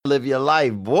Live your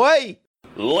life, boy.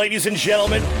 Ladies and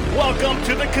gentlemen, welcome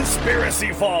to the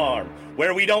Conspiracy Farm,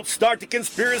 where we don't start the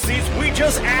conspiracies, we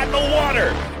just add the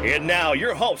water. And now,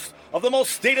 your host of the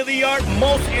most state-of-the-art,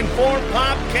 most informed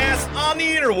podcast on the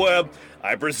interweb,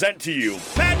 I present to you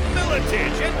Pat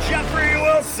Miletich and Jeffrey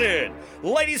Wilson.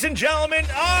 Ladies and gentlemen,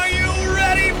 are you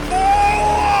ready for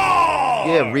war?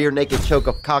 Yeah, rear naked choke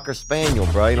of Cocker Spaniel,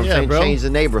 bro. You know what I'm saying? Bro. Change the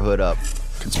neighborhood up.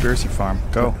 Conspiracy Farm.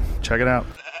 Go. Check it out.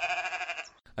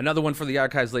 Another one for the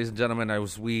archives, ladies and gentlemen.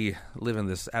 We live in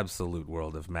this absolute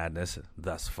world of madness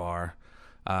thus far.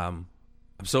 I'm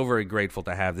so very grateful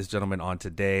to have this gentleman on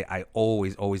today. I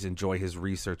always enjoy his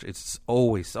research. It's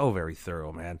always so very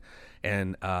thorough, man.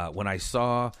 And when I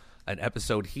saw an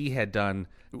episode he had done,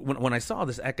 when I saw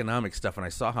this economic stuff and I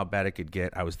saw how bad it could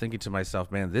get, I was thinking to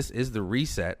myself, man, this is the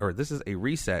reset, or this is a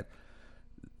reset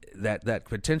that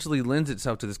potentially lends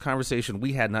itself to this conversation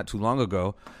we had not too long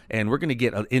ago, and we're going to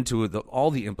get into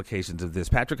all the implications of this.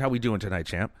 Patrick, how we doing tonight,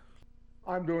 champ?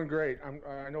 I'm doing great.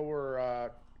 I know we're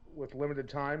with limited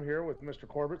time here with Mr.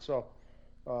 Corbett, so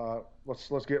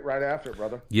let's get right after it,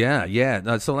 brother. Yeah.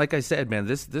 No, so like I said, man,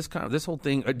 this whole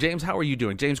thing. James, how are you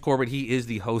doing? James Corbett, he is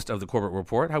the host of the Corbett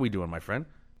Report. How we doing, my friend?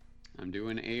 I'm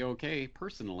doing A-OK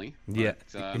personally. Yeah,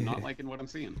 I'm not liking what I'm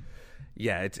seeing.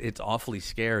 Yeah, it's awfully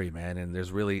scary, man. And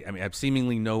there's really, I have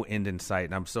seemingly no end in sight.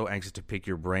 And I'm so anxious to pick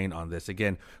your brain on this.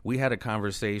 Again, we had a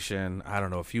conversation, I don't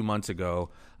know, a few months ago,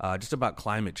 just about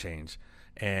climate change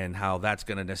and how that's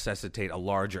going to necessitate a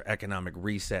larger economic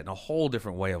reset and a whole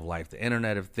different way of life. The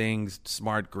Internet of Things,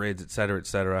 smart grids, et cetera, et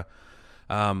cetera.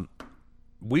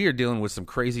 We are dealing with some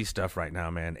crazy stuff right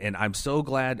now, man. And I'm so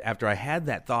glad after I had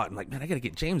that thought, I'm like, man, I got to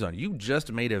get James on. You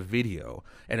just made a video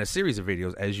and a series of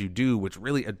videos, as you do, which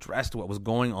really addressed what was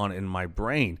going on in my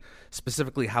brain,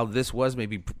 specifically how this was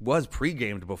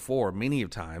pre-gamed before many of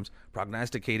times,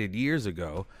 prognosticated years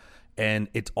ago, and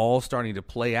it's all starting to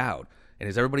play out. And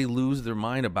as everybody loses their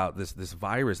mind about this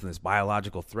virus and this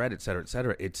biological threat, et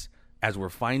cetera, it's, as we're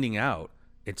finding out,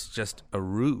 it's just a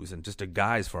ruse and just a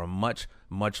guise for a much,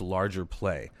 much larger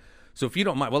play. So if you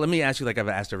don't mind, well, let me ask you like I've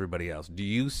asked everybody else. Do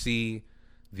you see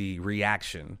the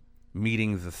reaction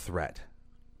meeting the threat,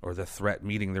 or the threat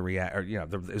meeting the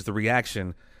is the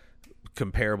reaction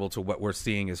comparable to what we're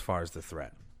seeing as far as the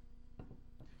threat?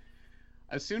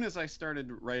 As soon as I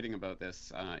started writing about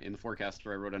this, in the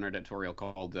Forecaster, I wrote an editorial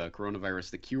called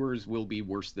Coronavirus, the Cures Will Be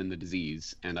Worse Than the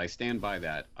Disease. And I stand by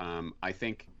that. I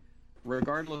think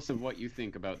regardless of what you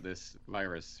think about this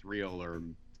virus, real or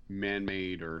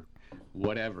man-made or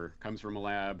whatever, comes from a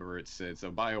lab, or it's a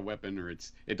bioweapon, or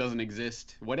it doesn't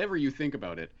exist, whatever you think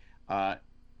about it,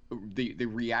 the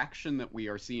reaction that we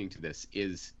are seeing to this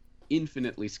is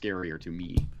infinitely scarier to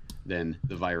me than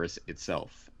the virus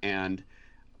itself. And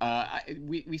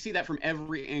we see that from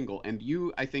every angle. And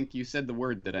I think you said the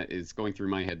word that is going through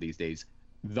my head these days,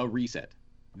 the reset.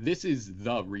 This is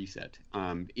the reset.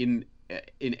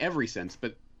 In every sense,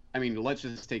 but I mean, let's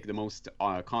just take the most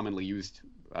commonly used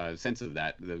sense of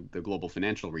that, the global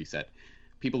financial reset.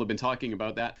 People have been talking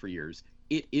about that for years.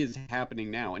 It is happening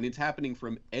now, and it's happening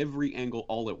from every angle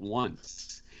all at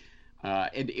once.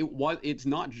 And it's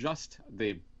not just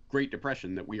the Great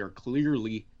Depression that we are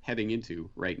clearly heading into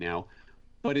right now,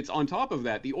 but it's on top of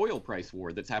that, the oil price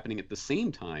war that's happening at the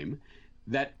same time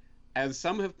that, as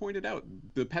some have pointed out,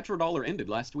 the petrodollar ended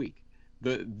last week.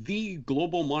 The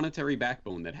global monetary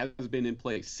backbone that has been in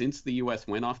place since the U.S.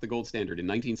 went off the gold standard in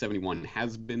 1971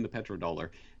 has been the petrodollar.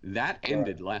 That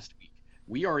ended last week.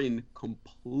 We are in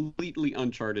completely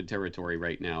uncharted territory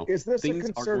right now. Is this a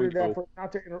concerted effort?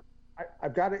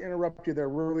 I've got to interrupt you there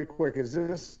really quick. Is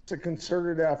this a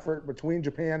concerted effort between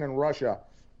Japan and Russia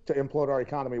to implode our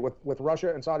economy, with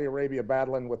Russia and Saudi Arabia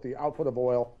battling with the output of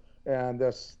oil and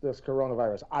this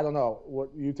coronavirus? I don't know. What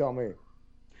you tell me.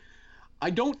 I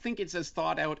don't think it's as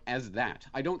thought out as that.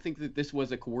 I don't think that this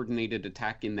was a coordinated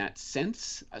attack in that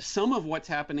sense. Some of what's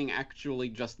happening actually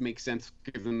just makes sense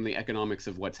given the economics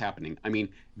of what's happening. I mean,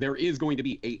 there is going to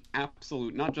be a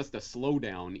absolute, not just a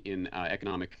slowdown in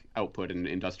economic output and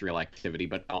industrial activity,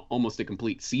 but almost a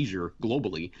complete seizure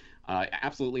globally.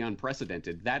 Absolutely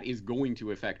unprecedented. That is going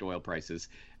to affect oil prices.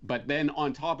 But then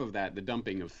on top of that, the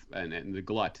dumping of and the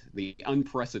glut, the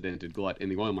unprecedented glut in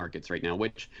the oil markets right now,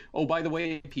 which, oh, by the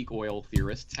way, peak oil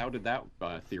theorists, how did that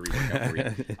theory work out for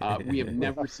you? We have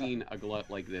never seen a glut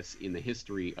like this in the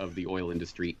history of the oil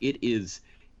industry. It is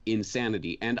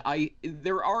insanity. And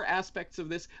there are aspects of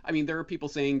this. I mean, there are people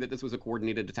saying that this was a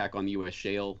coordinated attack on the U.S.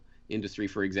 shale industry,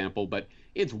 for example, but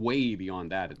it's way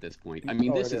beyond that at this point. I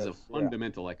mean, this is a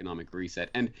fundamental economic reset.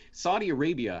 And Saudi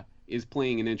Arabia is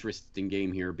playing an interesting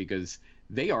game here because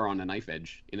they are on a knife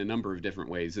edge in a number of different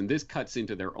ways. And this cuts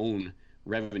into their own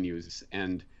revenues.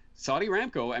 And Saudi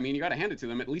Aramco, I mean, you got to hand it to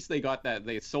them. At least they got that.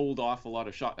 They sold off a lot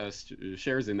of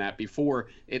shares in that before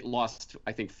it lost,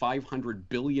 I think, $500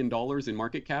 billion in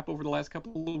market cap over the last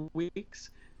couple of weeks.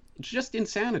 It's just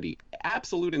insanity,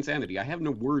 absolute insanity. I have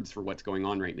no words for what's going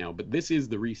on right now, but this is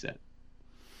the reset.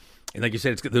 And like you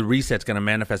said, the reset's going to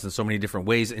manifest in so many different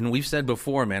ways. And we've said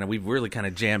before, man, and we've really kind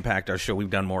of jam-packed our show. We've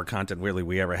done more content really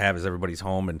we ever have as everybody's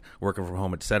home and working from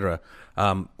home, et cetera.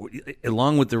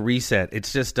 Along with the reset,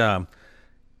 it's just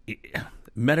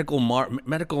medical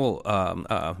martial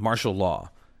law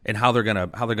and how they're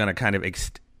gonna kind of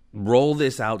roll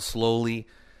this out slowly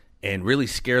and really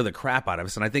scare the crap out of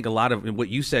us. And I think a lot of what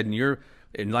you said in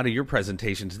a lot of your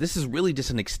presentations, this is really just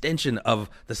an extension of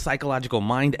the psychological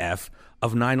mind F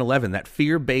of 9/11. That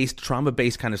fear-based,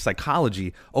 trauma-based kind of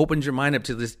psychology opens your mind up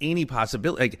to this any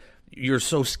possibility. Like, you're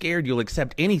so scared you'll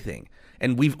accept anything.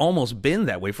 And we've almost been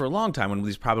that way for a long time when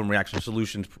these problem reaction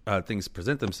solutions things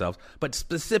present themselves. But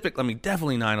specifically, I mean,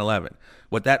 definitely 9/11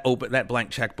 with that blank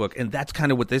checkbook, and that's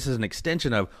kind of what this is an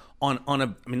extension of. I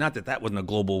mean, not that wasn't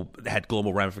had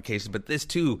global ramifications, but this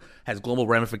too has global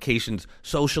ramifications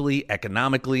socially,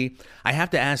 economically. I have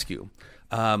to ask you.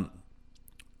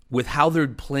 With how they're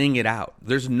playing it out,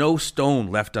 there's no stone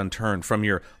left unturned, from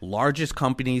your largest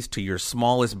companies to your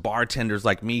smallest bartenders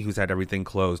like me who's had everything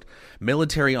closed.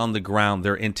 Military on the ground,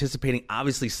 they're anticipating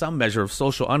obviously some measure of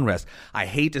social unrest. I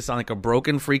hate to sound like a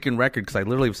broken freaking record because I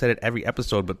literally have said it every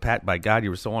episode, but Pat, by God,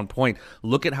 you were so on point.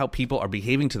 Look at how people are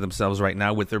behaving to themselves right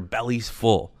now with their bellies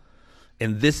full.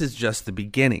 And this is just the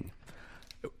beginning.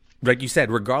 Like you said,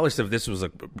 regardless if this was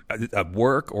a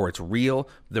work or it's real,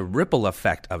 the ripple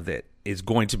effect of it is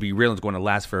going to be real and it's going to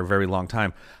last for a very long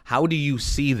time. How do you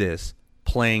see this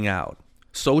playing out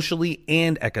socially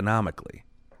and economically?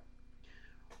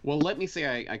 Well, let me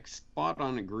say I spot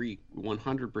on agree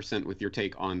 100% with your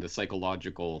take on the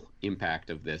psychological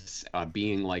impact of this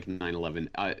being like 9/11.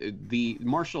 The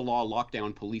martial law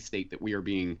lockdown police state that we are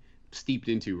being steeped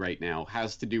into right now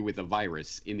has to do with a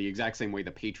virus in the exact same way the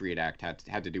Patriot Act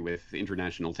had to do with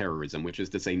international terrorism, which is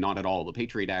to say not at all. The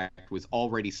Patriot Act was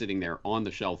already sitting there on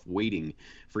the shelf waiting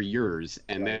for years,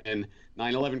 and then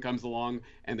 9/11 comes along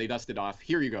and they dust it off.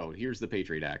 Here you go. Here's the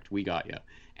Patriot Act. We got you.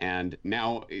 And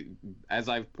now, as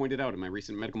I've pointed out in my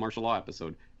recent medical martial law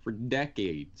episode, for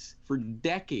decades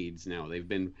now, they've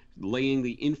been laying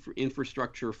the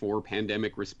infrastructure for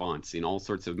pandemic response in all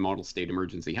sorts of model state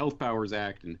emergency health powers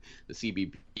act and the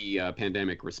CBP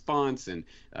pandemic response and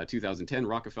 2010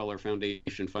 Rockefeller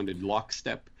Foundation funded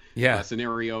lockstep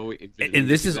scenario. And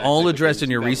this is all addressed in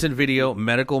your recent video,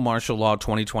 Medical Martial Law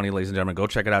 2020, ladies and gentlemen. Go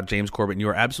check it out, James Corbett. And you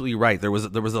are absolutely right. There was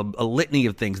a litany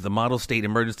of things. The Model State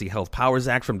Emergency Health Powers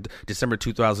Act from December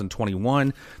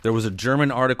 2021. There was a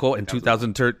German article in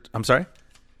 2013. I'm sorry?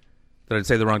 Did I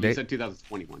say the wrong date? You said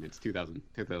 2021. It's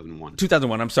 2001.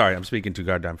 2001. I'm sorry. I'm speaking too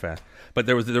goddamn fast. But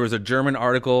there was a German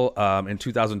article in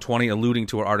 2020 alluding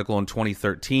to an article in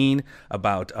 2013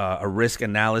 about a risk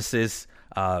analysis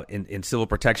in civil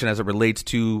protection as it relates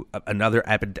to another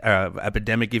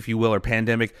epidemic, if you will, or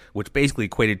pandemic, which basically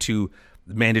equated to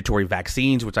mandatory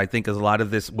vaccines, which I think is a lot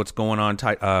of this, what's going on,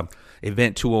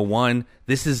 Event 201.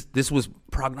 This was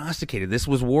prognosticated. This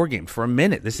was war game for a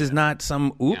minute. This is not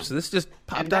some oops. This just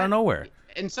popped out of nowhere.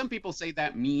 And some people say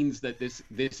that means that this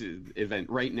event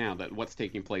right now, that what's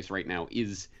taking place right now,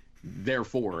 is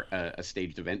therefore a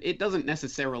staged event. It doesn't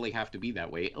necessarily have to be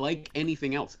that way. Like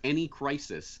anything else, any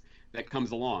crisis that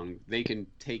comes along, they can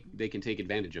take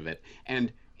advantage of it.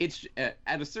 And it's to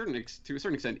a certain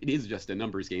extent, it is just a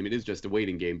numbers game. It is just a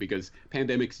waiting game because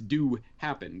pandemics do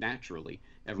happen naturally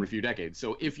every few decades.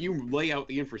 So if you lay out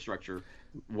the infrastructure,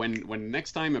 when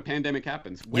next time a pandemic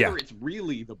happens, whether it's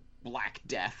really the Black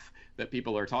Death that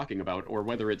people are talking about or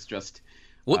whether it's just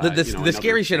the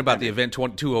scary shit about the Event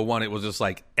 201, it was just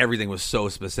like everything was so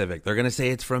specific. They're going to say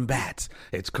it's from bats.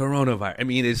 It's coronavirus. I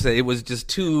mean, it was just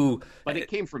too... But it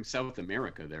came from South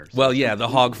America there. So well, yeah, the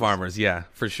hog farmers, yeah,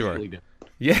 for sure.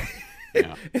 Yeah.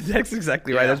 That's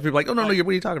exactly right. That's people like, oh, no, what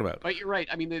are you talking about? But you're right.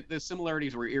 I mean, the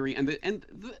similarities were eerie. And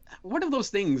one of those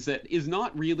things that is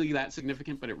not really that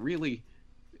significant, but it really...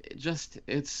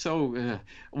 it's so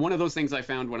one of those things I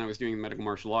found when I was doing the medical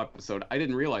martial law episode. I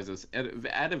didn't realize this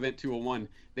at Event 201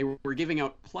 they were giving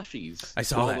out plushies. I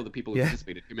saw to that. all of the people who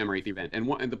participated to commemorate the event, and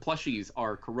the plushies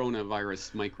are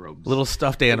coronavirus microbes, little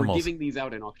stuffed animals. They were giving these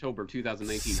out in October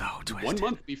 2019, so twisted. 1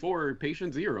 month before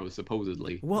patient zero,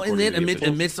 supposedly. Well, and then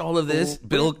amidst all of this,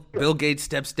 Bill Gates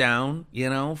steps down,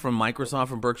 from Microsoft,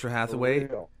 from Berkshire Hathaway.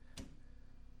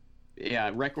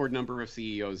 Yeah, record number of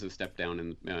CEOs have stepped down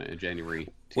in January.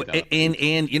 And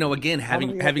again,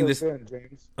 having this.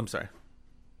 James? I'm sorry.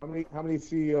 How many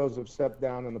CEOs have stepped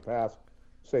down in the past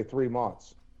say 3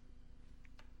 months?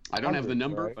 I don't have the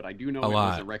number, right? but I do know A it lot.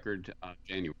 was a record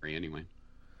January anyway.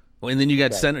 Well, and then you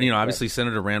got Okay. obviously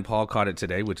Senator Rand Paul caught it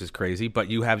today, which is crazy. But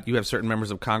you have certain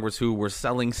members of Congress who were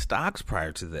selling stocks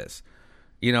prior to this.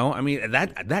 I mean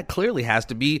that clearly has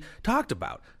to be talked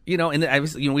about. And I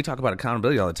was, we talk about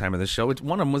accountability all the time on this show.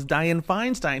 One of them was Dianne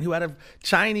Feinstein, who had a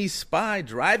Chinese spy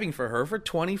driving for her for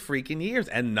 20 freaking years,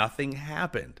 and nothing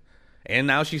happened. And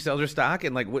now she sells her stock,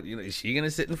 and what? Is she going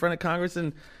to sit in front of Congress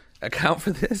and account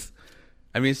for this?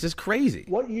 I mean, it's just crazy.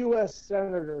 What U.S.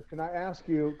 senator, can I ask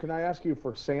you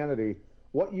for sanity,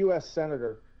 what U.S.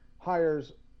 senator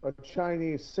hires a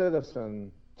Chinese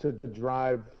citizen to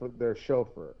drive for their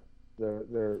chauffeur,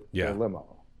 their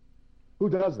limo? Who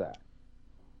does that?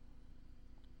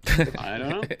 I don't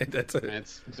know. That's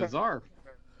It's bizarre.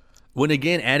 When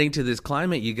again, adding to this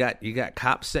climate, you got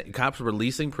cops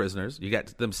releasing prisoners. You got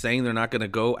them saying they're not going to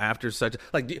go after such.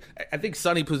 I think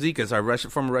Sonny Puzikas, our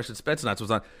former Russian Spetsnaz, was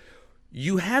on.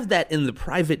 You have that in the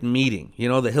private meeting,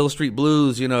 the Hill Street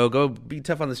Blues, go be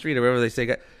tough on the street or whatever they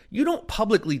say. You don't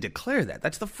publicly declare that.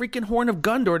 That's the freaking horn of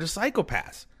Gondor to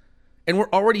psychopaths. And we're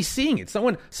already seeing it.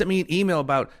 Someone sent me an email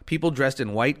about people dressed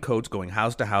in white coats going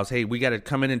house to house. Hey, we got to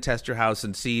come in and test your house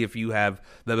and see if you have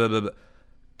blah, blah, blah, blah.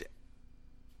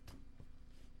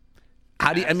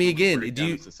 How do you, I mean, again, do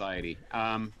you... Society.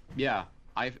 Yeah.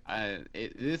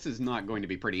 This is not going to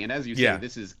be pretty. And as you say,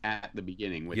 this is at the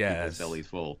beginning with people's bellies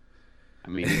full. I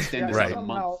mean, extend this a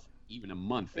month, even a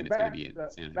month, and it's going to be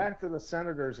insanity. Back to the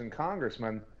senators and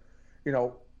congressmen,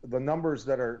 the numbers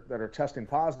that are testing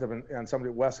positive, and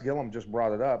somebody, Wes Gillum, just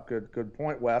brought it up. Good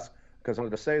point, Wes, because I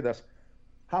wanted to say this.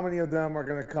 How many of them are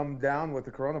going to come down with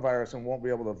the coronavirus and won't be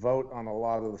able to vote on a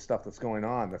lot of the stuff that's going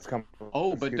on? That's coming.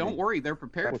 Oh, but don't worry, they're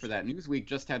prepared for that. Newsweek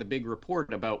just had a big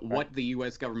report about what the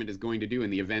U.S. government is going to do in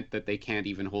the event that they can't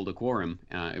even hold a quorum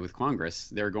with Congress.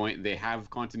 They have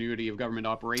continuity of government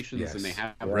operations, and they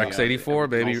have Rex 84,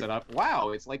 baby. Set up. Wow,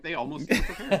 it's like they almost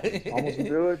prepared. Almost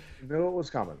knew it was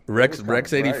coming.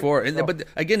 Rex 84, right. But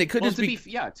again, it could just be.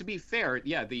 To be fair,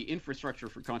 the infrastructure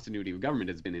for continuity of government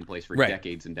has been in place for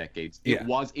decades and decades. It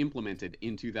was implemented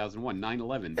in 2001,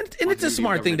 9/11, and it's a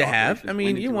smart thing to have. I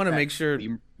mean, you want to make sure.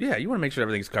 You want to make sure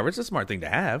everything's covered. It's a smart thing to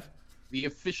have. The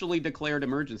officially declared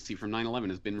emergency from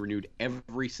 9/11 has been renewed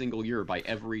every single year by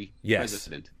every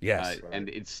president. Yes, and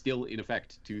it's still in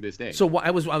effect to this day. So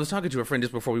I was talking to a friend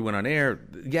just before we went on air.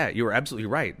 Yeah, you were absolutely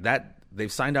right. That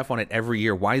they've signed off on it every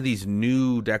year. Why these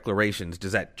new declarations?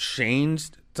 Does that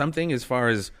change something as far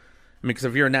as? I mean, because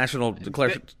if you're a national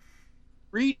declaration.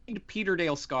 Read Peter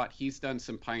Dale Scott. He's done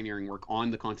some pioneering work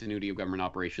on the continuity of government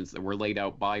operations that were laid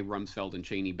out by Rumsfeld and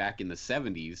Cheney back in the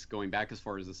 70s, going back as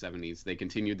far as the 70s. They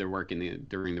continued their work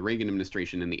during the Reagan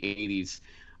administration in the 80s.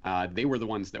 They were the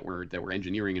ones that were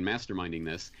engineering and masterminding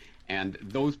this, and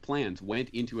those plans went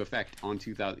into effect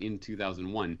in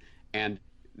 2001. And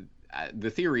the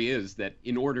theory is that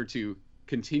in order to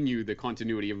continue the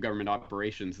continuity of government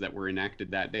operations that were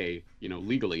enacted that day,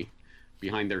 legally,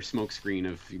 behind their smokescreen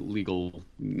of legal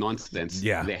nonsense,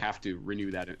 they have to renew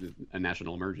that a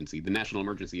national emergency. The national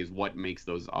emergency is what makes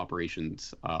those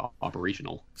operations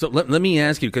operational. So let me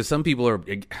ask you, because some people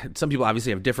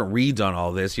obviously have different reads on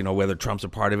all this. Whether Trump's a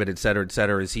part of it, et cetera, et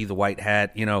cetera. Is he the white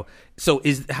hat? So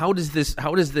how does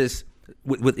this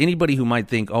with anybody who might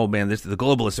think, oh man, the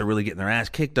globalists are really getting their ass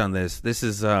kicked on this. This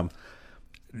is, in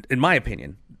my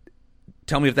opinion,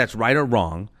 tell me if that's right or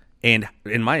wrong. And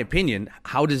in my opinion,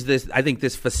 how does this? I think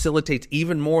this facilitates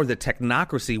even more the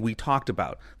technocracy we talked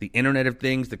about, the Internet of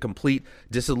Things, the complete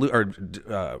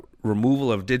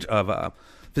removal of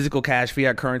physical cash,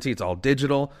 fiat currency. It's all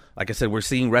digital. Like I said, we're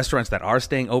seeing restaurants that are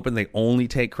staying open. They only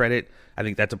take credit. I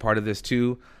think that's a part of this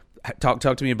too. Talk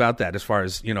to me about that. As far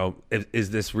as is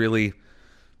this really?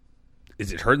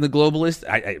 Is it hurting the globalists?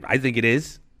 I think it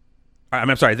is.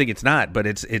 I'm sorry. I think it's not. But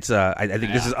it's. I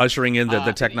think this is ushering in the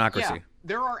technocracy. Yeah.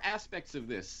 There are aspects of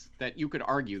this that you could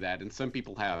argue that, and some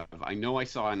people have. I know I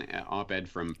saw an op-ed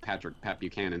from Pat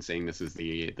Buchanan saying this is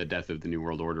the death of the New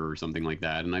World Order or something like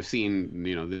that, and I've seen,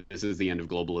 this is the end of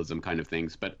globalism kind of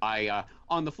things. But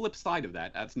on the flip side of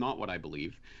that, that's not what I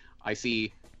believe. I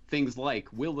see things like,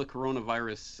 will the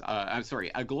coronavirus,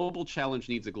 a global challenge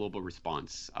needs a global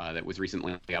response, that was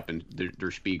recently up in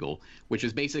Der Spiegel, which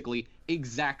is basically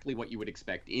exactly what you would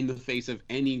expect in the face of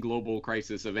any global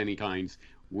crisis of any kind.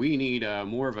 We need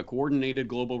more of a coordinated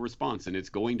global response, and it's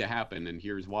going to happen, and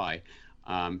here's why.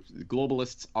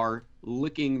 Globalists are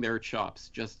licking their chops,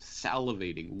 just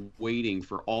salivating, waiting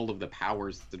for all of the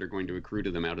powers that are going to accrue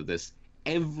to them out of this.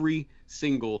 Every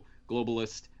single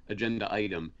globalist agenda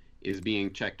item is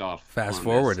being checked off. Fast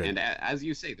forwarded. And as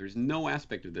you say, there's no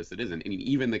aspect of this that isn't. I mean,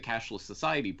 even the cashless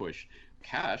society push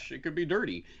cash, it could be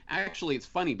dirty. Actually, it's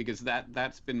funny because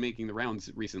that's been making the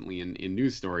rounds recently in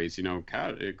news stories.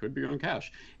 It could be on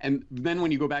cash. And then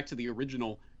when you go back to the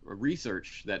original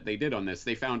research that they did on this,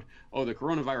 they found, the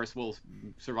coronavirus will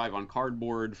survive on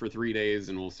cardboard for 3 days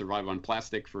and will survive on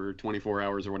plastic for 24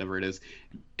 hours or whatever it is.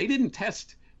 They didn't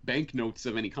test banknotes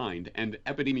of any kind, and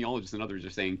epidemiologists and others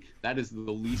are saying that is the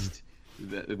least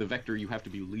the vector you have to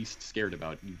be least scared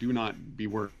about. You do not be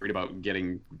worried about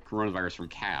getting coronavirus from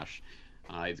cash.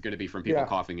 It's going to be from people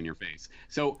coughing in your face.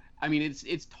 So, I mean,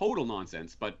 it's total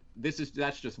nonsense, but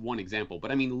that's just one example.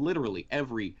 But I mean, literally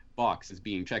every box is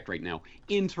being checked right now.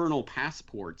 Internal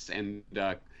passports, and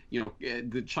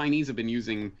the Chinese have been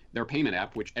using their payment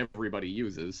app, which everybody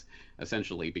uses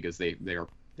essentially because they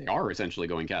are essentially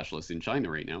going cashless in China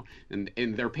right now. And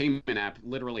their payment app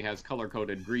literally has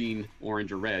color-coded green,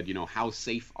 orange, or red. How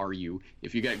safe are you?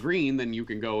 If you get green, then you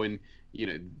can go and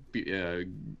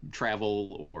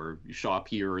travel or shop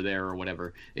here or there or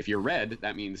whatever. If you're red,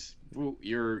 that means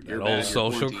you're that bad, old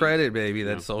social credit, baby.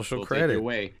 That's social we'll credit. Take you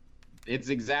away. It's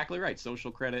exactly right.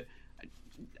 Social credit.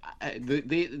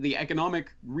 The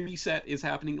economic reset is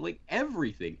happening. Like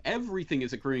everything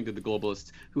is occurring to the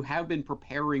globalists who have been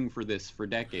preparing for this for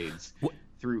decades.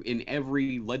 In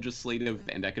every legislative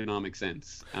and economic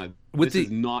sense. This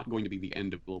is not going to be the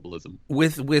end of globalism.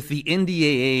 With the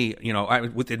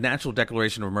NDAA, with the National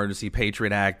Declaration of Emergency,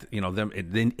 Patriot Act, the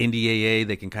NDAA,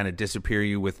 they can kind of disappear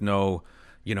you with no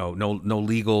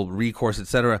legal recourse,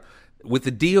 etc. With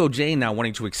the DOJ now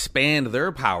wanting to expand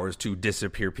their powers to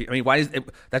disappear people, I mean, why is it,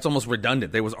 that's almost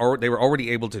redundant? They were already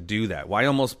able to do that. Why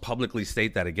almost publicly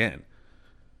state that again?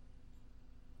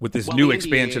 With this new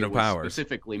expansion of powers,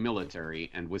 specifically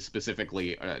military, and was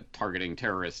specifically targeting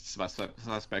terrorists,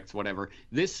 suspects, whatever.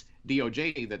 This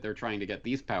DOJ that they're trying to get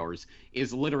these powers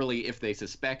is literally if they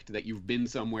suspect that you've been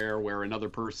somewhere where another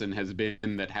person has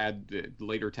been that had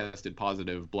later tested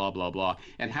positive, blah, blah, blah.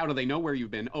 And how do they know where you've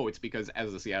been? Oh, it's because,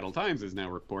 as the Seattle Times is now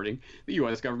reporting, the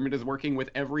U.S. government is working with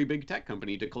every big tech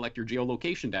company to collect your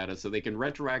geolocation data so they can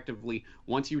retroactively,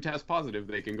 once you test positive,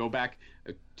 they can go back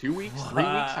 2 weeks, 3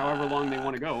 weeks, however long they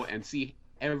want to go, and see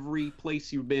every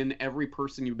place you've been, every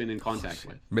person you've been in contact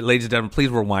with. Ladies and gentlemen, please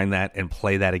rewind that and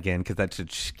play that again, because that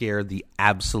should scare the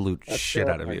absolute shit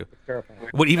out of you.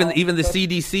 What even the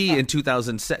CDC in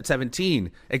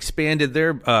 2017 expanded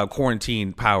their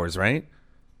quarantine powers, right?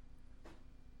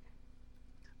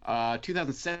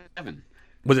 2007.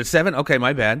 Was it 7? Okay,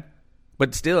 my bad.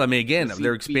 But still, I mean, again,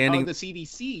 they're expanding. The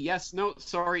CDC, yes, no,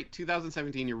 sorry,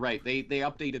 2017, you're right. They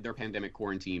updated their pandemic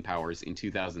quarantine powers in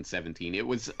 2017. It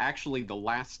was actually the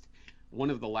last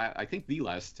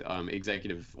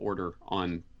executive order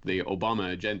on the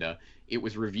Obama agenda. It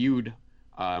was reviewed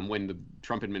when the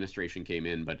Trump administration came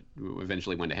in, but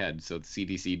eventually went ahead. So the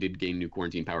CDC did gain new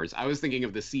quarantine powers. I was thinking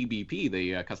of the CBP,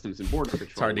 the Customs and Border Patrol.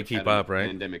 It's hard to keep up, right?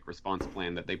 Pandemic response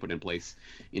plan that they put in place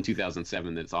in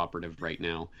 2007 that's operative right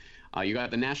now. You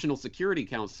got the National Security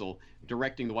Council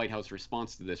directing the White House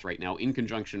response to this right now, in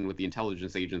conjunction with the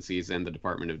intelligence agencies and the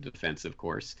Department of Defense, of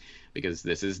course, because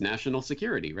this is national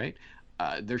security, right?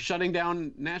 They're shutting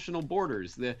down national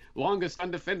borders. The longest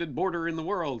undefended border in the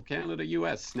world,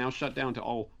 Canada-U.S., now shut down to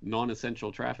all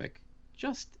non-essential traffic.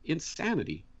 Just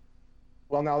insanity.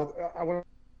 Well, now, I want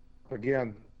to,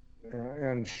 again,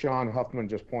 and Sean Huffman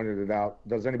just pointed it out,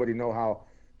 does anybody know how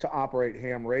to operate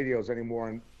ham radios anymore?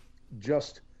 And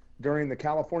just during the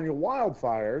California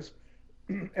wildfires,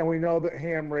 and we know that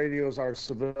ham radios are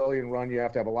civilian run. You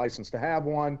have to have a license to have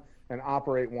one and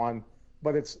operate one,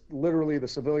 but it's literally the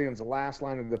civilian's last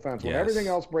line of defense. When everything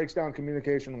else breaks down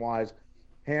communication-wise,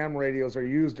 ham radios are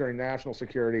used during national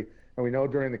security. And we know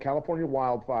during the California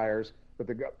wildfires that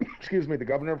the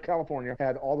governor of California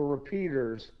had all the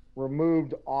repeaters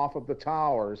removed off of the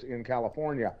towers in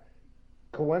California.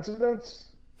 Coincidence?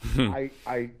 I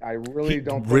really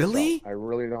don't think so. I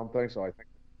really don't think so. I think,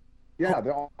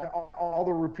 all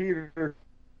the repeaters.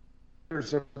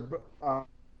 You're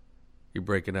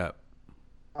breaking up.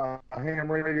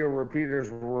 Ham radio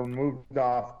repeaters were removed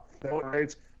off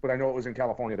rates, but I know it was in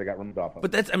California they got removed off of.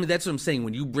 But that's what I'm saying.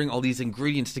 When you bring all these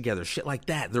ingredients together, shit like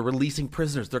that, they're releasing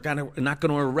prisoners. They're not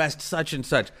going to arrest such and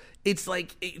such. It's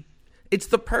like. It's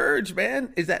the purge,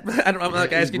 man. Is that? I'm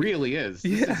not asking. It really is.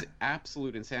 This is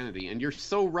absolute insanity. And you're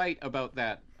so right about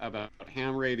that. About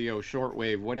ham radio,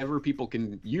 shortwave, whatever people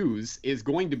can use is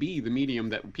going to be the medium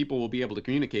that people will be able to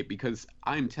communicate. Because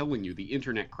I'm telling you, the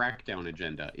internet crackdown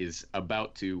agenda is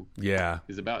about to. Yeah.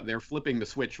 They're flipping the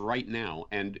switch right now,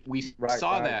 and we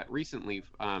saw that recently.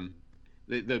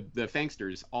 The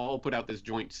Fangsters all put out this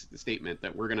joint statement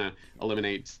that we're going to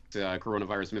eliminate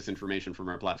coronavirus misinformation from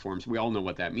our platforms. We all know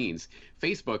what that means.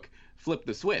 Facebook flipped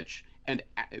the switch and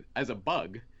as a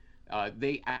bug,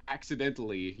 they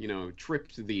accidentally,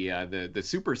 tripped the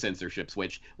super censorship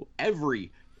switch.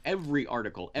 Every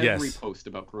article, every post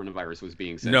about coronavirus was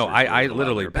being censored. No, I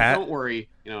literally, Pat. Don't worry,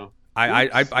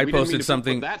 I posted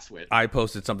something. That switch. I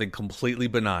posted something completely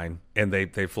benign, and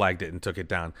they flagged it and took it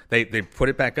down. They put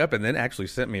it back up and then actually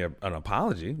sent me an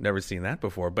apology. Never seen that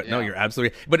before. But no, you're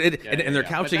absolutely. But and they're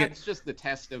couching but it. That's just the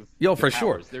test of. For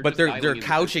sure. But they're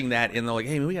couching that. that in the like,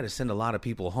 hey, we got to send a lot of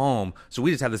people home, so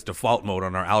we just have this default mode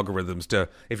on our algorithms to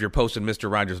if you're posting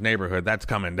Mr. Rogers' Neighborhood, that's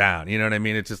coming down. You know what I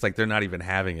mean? It's just like they're not even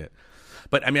having it.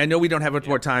 But, I mean, I know we don't have much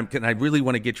more time, and I really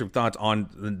want to get your thoughts on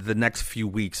the next few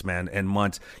weeks, man, and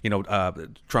months.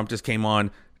 Trump just came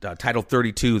on. Title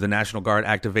 32, the National Guard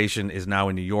activation, is now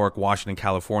in New York, Washington,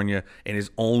 California, and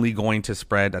is only going to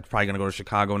spread. That's probably going to go to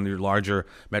Chicago and your larger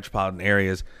metropolitan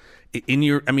areas.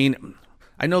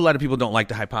 I know a lot of people don't like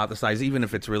to hypothesize, even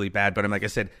if it's really bad, but like I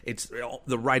said, it's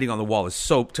the writing on the wall is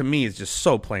to me, is just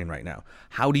so plain right now.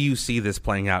 How do you see this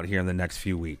playing out here in the next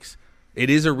few weeks? It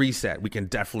is a reset. We can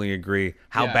definitely agree.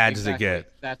 How bad does it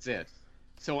get? That's it.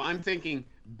 So I'm thinking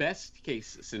best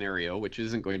case scenario, which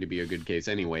isn't going to be a good case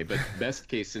anyway, but best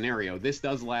case scenario, this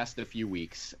does last a few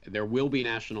weeks. There will be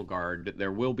National Guard.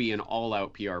 There will be an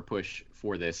all-out PR push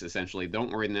for this, essentially. Don't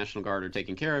worry, the National Guard are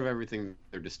taking care of everything.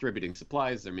 They're distributing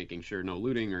supplies. They're making sure no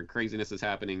looting or craziness is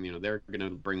happening. They're going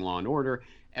to bring law and order.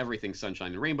 Everything's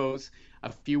sunshine and rainbows.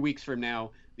 A few weeks from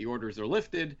now, the orders are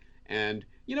lifted. And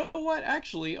you know what?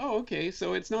 Actually, okay,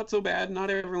 so it's not so bad. Not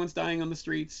everyone's dying on the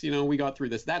streets. We got through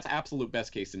this. That's absolute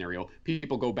best case scenario.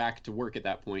 People go back to work at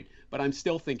that point. But I'm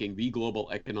still thinking the global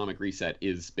economic reset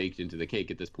is baked into the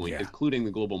cake at this point, including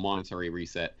the global monetary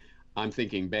reset. I'm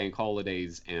thinking bank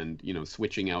holidays and,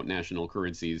 switching out national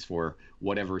currencies for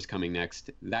whatever's coming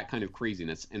next, that kind of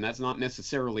craziness. And that's not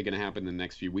necessarily going to happen in the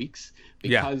next few weeks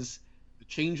because the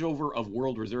changeover of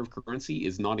world reserve currency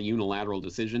is not a unilateral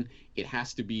decision. It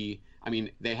has to be,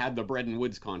 they had the Bretton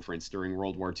Woods Conference during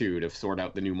World War II to sort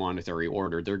out the new monetary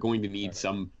order. They're going to need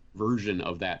some version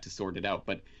of that to sort it out,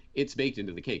 but it's baked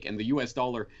into the cake. And the US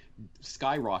dollar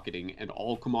skyrocketing and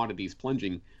all commodities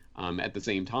plunging at the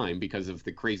same time because of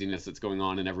the craziness that's going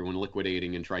on and everyone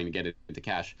liquidating and trying to get it into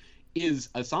cash is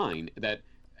a sign that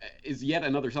is yet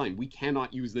another sign we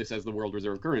cannot use this as the world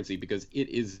reserve currency because it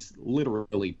is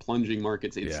literally plunging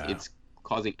markets. It's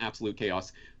causing absolute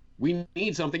chaos. We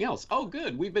need something else. Oh,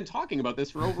 good. We've been talking about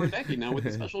this for over a decade now with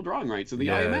the special drawing rights of the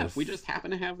IMF. We just happen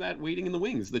to have that waiting in the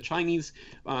wings. The Chinese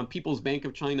People's Bank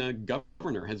of China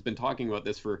governor has been talking about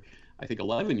this for, I think,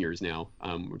 11 years now,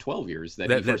 or 12 years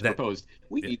that he first proposed.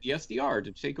 We need the SDR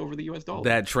to take over the U.S. dollar.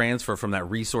 That transfer from that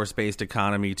resource-based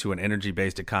economy to an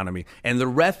energy-based economy. And the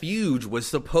refuge was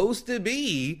supposed to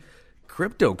be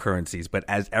cryptocurrencies. But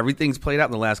as everything's played out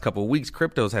in the last couple of weeks,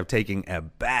 cryptos have taken a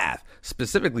bath,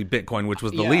 specifically Bitcoin, which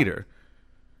was the leader.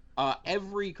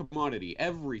 Every commodity,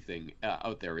 everything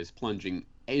out there is plunging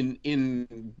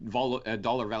in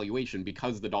dollar valuation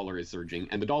because the dollar is surging,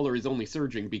 and the dollar is only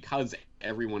surging because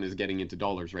everyone is getting into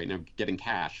dollars right now, getting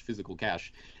cash, physical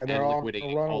cash, and they're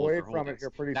liquidating all away of their from holdings. it here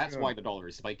pretty That's soon. why the dollar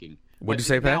is spiking. What'd you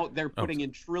say, Pat? Now they're putting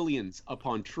in trillions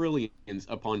upon trillions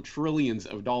upon trillions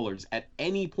of dollars. At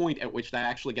any point at which that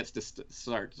actually gets to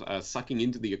start sucking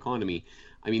into the economy,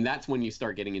 that's when you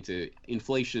start getting into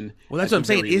inflation. Well, that's what I'm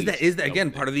saying. Is that again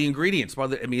part of the ingredients?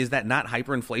 Is that not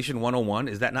hyperinflation 101?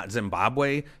 Is that not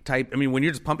Zimbabwe type? When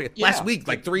you're just pumping last week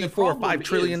like $3, $4, $5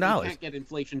 trillion. You can't get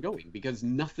inflation going because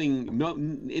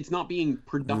it's not being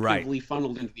productively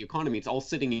funneled into the economy. It's all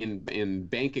sitting in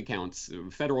bank accounts,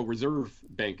 Federal Reserve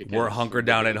bank accounts. We're hunkered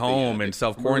down at home and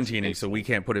self-quarantining, so we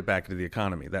can't put it back into the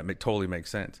economy. That totally makes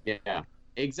sense. Yeah.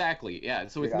 Exactly. Yeah.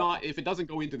 So it's not, if it doesn't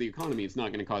go into the economy, it's not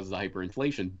going to cause the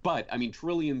hyperinflation. But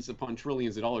trillions upon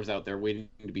trillions of dollars out there waiting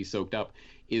to be soaked up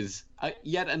is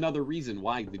yet another reason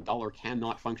why the dollar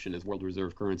cannot function as world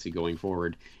reserve currency going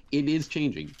forward. It is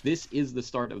changing. This is the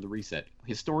start of the reset.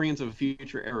 Historians of a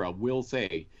future era will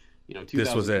say,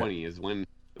 2020 is when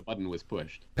the button was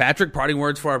pushed. Patrick, parting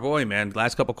words for our boy, man.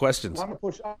 Last couple questions. I'm going to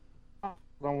push. Hold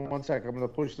on 1 second. I'm going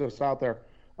to push this out there.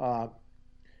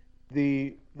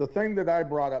 The thing that I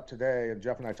brought up today, and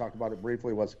Jeff and I talked about it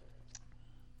briefly, was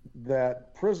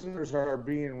that prisoners are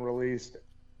being released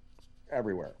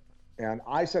everywhere. And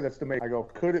I said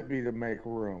could it be to make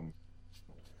room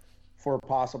for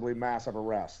possibly massive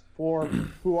arrests? For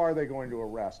who are they going to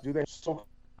arrest? Do they have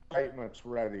indictments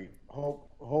ready? Hope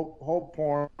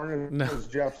porn, as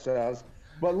Jeff says.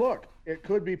 But look, it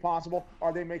could be possible.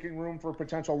 Are they making room for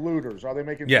potential looters? Are they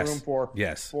making room for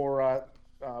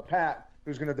Pat,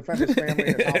 who's going to defend his family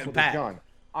and his house with his gun?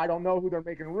 I don't know who they're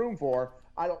making room for.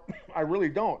 I really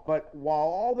don't. But while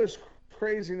all this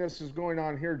craziness is going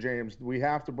on here, James. We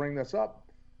have to bring this up.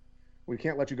 We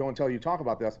can't let you go until you talk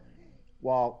about this.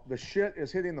 While the shit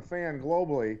is hitting the fan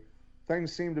globally,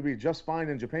 things seem to be just fine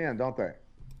in Japan, don't they?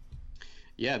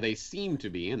 Yeah, they seem to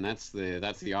be, and that's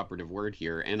the operative word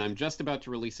here. And I'm just about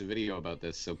to release a video about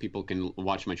this so people can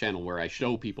watch my channel where I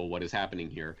show people what is happening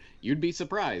here. You'd be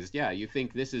surprised. Yeah, you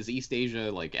think this is East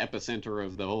Asia, like epicenter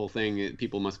of the whole thing.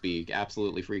 People must be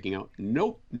absolutely freaking out.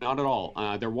 Nope, not at all.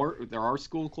 There are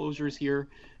school closures here,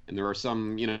 and there are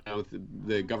some,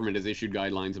 the government has issued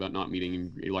guidelines about not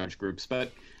meeting in large groups,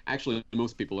 but actually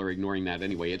most people are ignoring that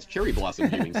anyway. It's cherry blossom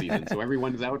viewing season, so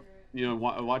everyone's out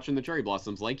watching the cherry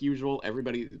blossoms like usual.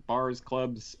 Everybody, bars,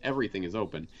 clubs, everything is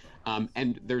open.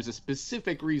 And there's a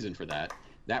specific reason for that.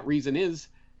 That reason is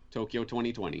Tokyo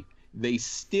 2020. They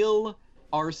still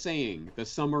are saying the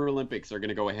Summer Olympics are going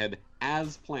to go ahead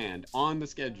as planned, on the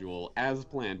schedule, as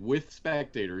planned, with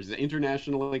spectators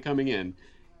internationally coming in.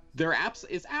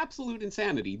 It's absolute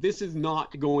insanity. This is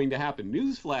not going to happen.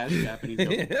 Newsflash, Japanese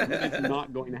government, it's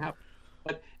not going to happen.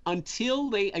 But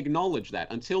until they acknowledge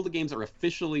that, until the games are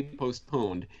officially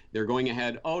postponed, they're going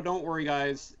ahead, oh, don't worry,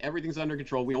 guys, everything's under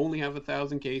control. We only have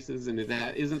 1,000 cases, and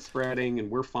that isn't spreading, and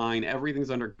we're fine.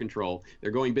 Everything's under control. They're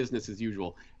going business as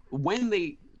usual. When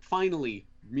they finally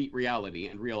meet reality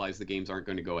and realize the games aren't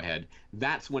going to go ahead,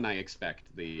 that's when I expect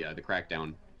the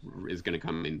crackdown is going to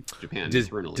come in Japan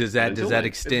internally. Does that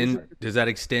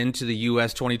extend to the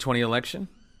U.S. 2020 election?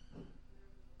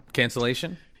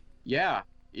 Cancellation? Yeah,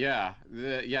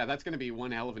 that's going to be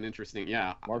one hell of an interesting.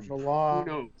 Yeah, martial law. Who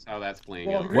knows how that's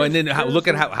playing out? Well, and then look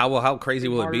at how crazy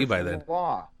will it be by then?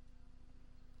 Law.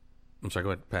 I'm sorry.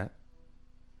 Go ahead, Pat.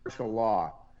 Martial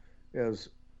law is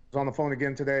on the phone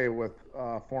again today with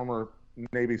a former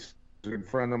Navy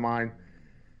friend of mine,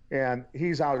 and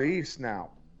he's out east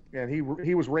now, and he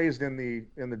was raised in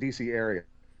the D.C. area,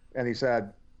 and he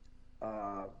said.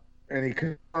 And he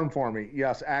confirmed for me,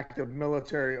 yes, active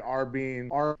military are being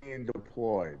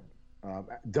deployed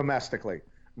domestically.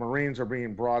 Marines are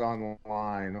being brought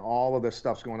online. All of this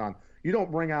stuff's going on. You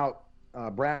don't bring out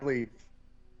Bradley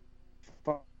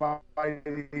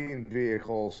fighting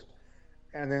vehicles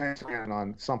and then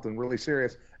on something really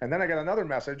serious. And then I got another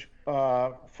message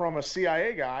from a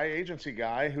CIA guy, agency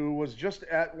guy, who was just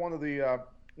at one of the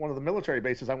military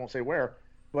bases. I won't say where,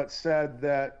 but said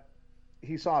that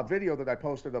he saw a video that I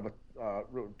posted of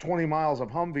 20 miles of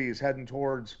Humvees heading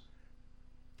towards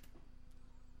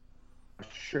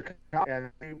Chicago.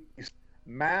 And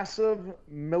massive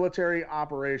military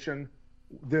operation.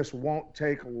 This won't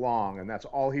take long, and that's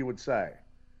all he would say.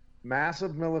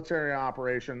 Massive military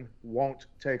operation won't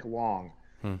take long.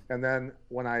 And then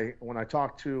when I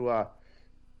talked to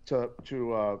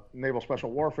Naval Special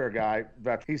Warfare guy,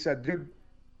 he said, dude,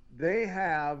 they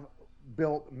have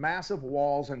built massive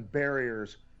walls and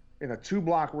barriers in a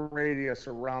 2-block radius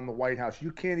around the White House.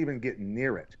 You can't even get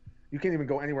near it. You can't even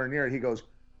go anywhere near it. He goes,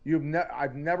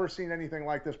 I've never seen anything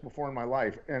like this before in my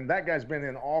life. And that guy's been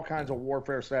in all kinds of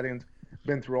warfare settings,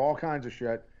 been through all kinds of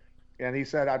shit. And he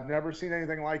said, I've never seen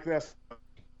anything like this.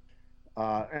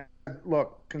 And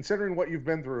look, considering what you've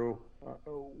been through,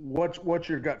 what's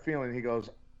your gut feeling? He goes,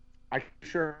 I'm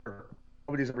sure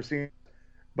nobody's ever seen it,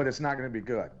 but it's not going to be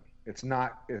good. It's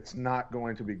not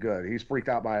going to be good. He's freaked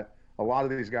out by it. A lot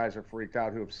of these guys are freaked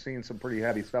out who have seen some pretty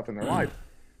heavy stuff in their life.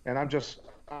 And I'm just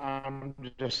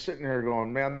sitting here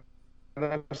going, man,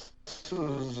 this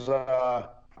is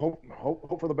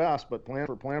hope for the best, but plan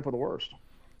for the worst.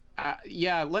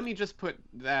 Yeah, let me just put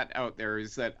that out there,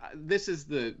 is that this is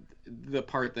the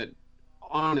part that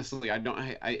honestly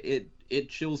it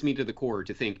chills me to the core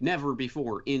to think never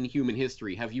before in human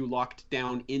history have you locked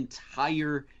down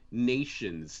entire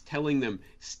nations, telling them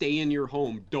stay in your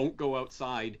home, don't go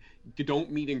outside, don't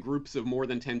meet in groups of more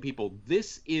than 10 people.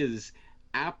 This is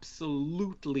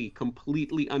absolutely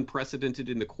completely unprecedented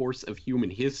in the course of human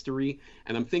history,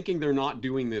 and I'm thinking they're not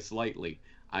doing this lightly.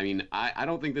 I mean, I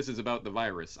don't think this is about the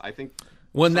virus. I think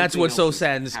Well, and that's what's so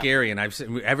sad and scary, and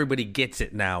everybody gets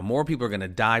it now. More people are going to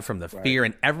die from the fear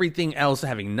and everything else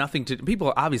having nothing to. People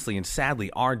are obviously and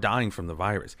sadly are dying from the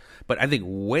virus, but I think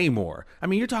way more. I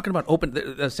mean, you're talking about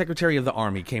the Secretary of the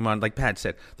Army came on, like Pat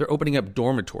said, they're opening up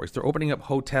dormitories, they're opening up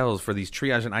hotels for these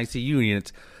triage and ICU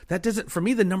units. That doesn't, for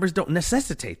me, the numbers don't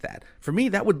necessitate that. For me,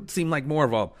 that would seem like more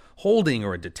of a holding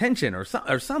or a detention or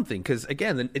something, because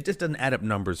again, it just doesn't add up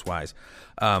numbers wise.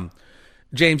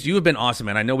 James, you have been awesome,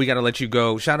 man. I know we got to let you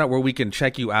go. Shout out where we can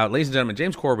check you out. Ladies and gentlemen,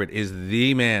 James Corbett is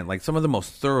the man. Like some of the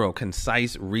most thorough,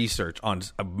 concise research on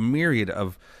a myriad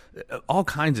of all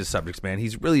kinds of subjects, man.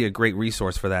 He's really a great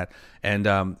resource for that. And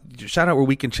shout out where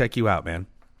we can check you out, man.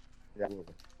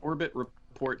 Orbit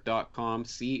corbettreport.com,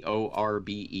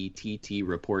 CORBETT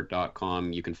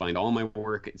report.com. You can find all my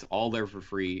work. It's all there for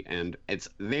free, and it's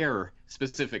there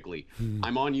specifically.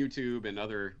 I'm on YouTube and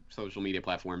other social media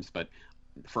platforms, but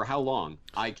for how long,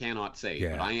 I cannot say.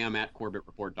 Yeah. But I am at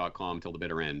corbettreport.com till the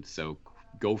bitter end, so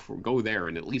go there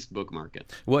and at least bookmark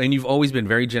it. Well, and you've always been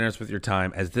very generous with your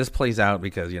time as this plays out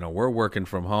because, we're working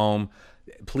from home.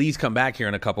 Please come back here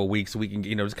in a couple of weeks so we can,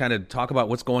 just kind of talk about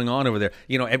what's going on over there.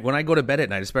 When I go to bed at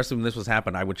night, especially when this was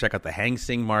happening, I would check out the Hang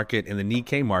Seng market and the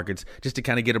Nikkei markets just to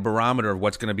kind of get a barometer of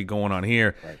what's going to be going on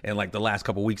here. Right. And like the last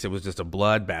couple of weeks, it was just a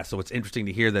bloodbath. So it's interesting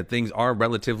to hear that things are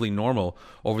relatively normal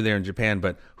over there in Japan,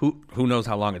 but who knows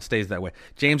how long it stays that way.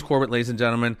 James Corbett, ladies and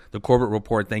gentlemen, the Corbett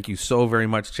Report. Thank you so very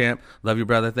much, champ. Love you,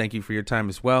 brother. Thank you for your time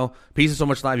as well. Peace and so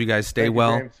much live, you guys. Stay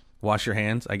well. Wash your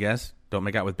hands, I guess. Don't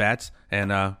make out with bats, and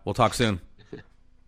we'll talk soon.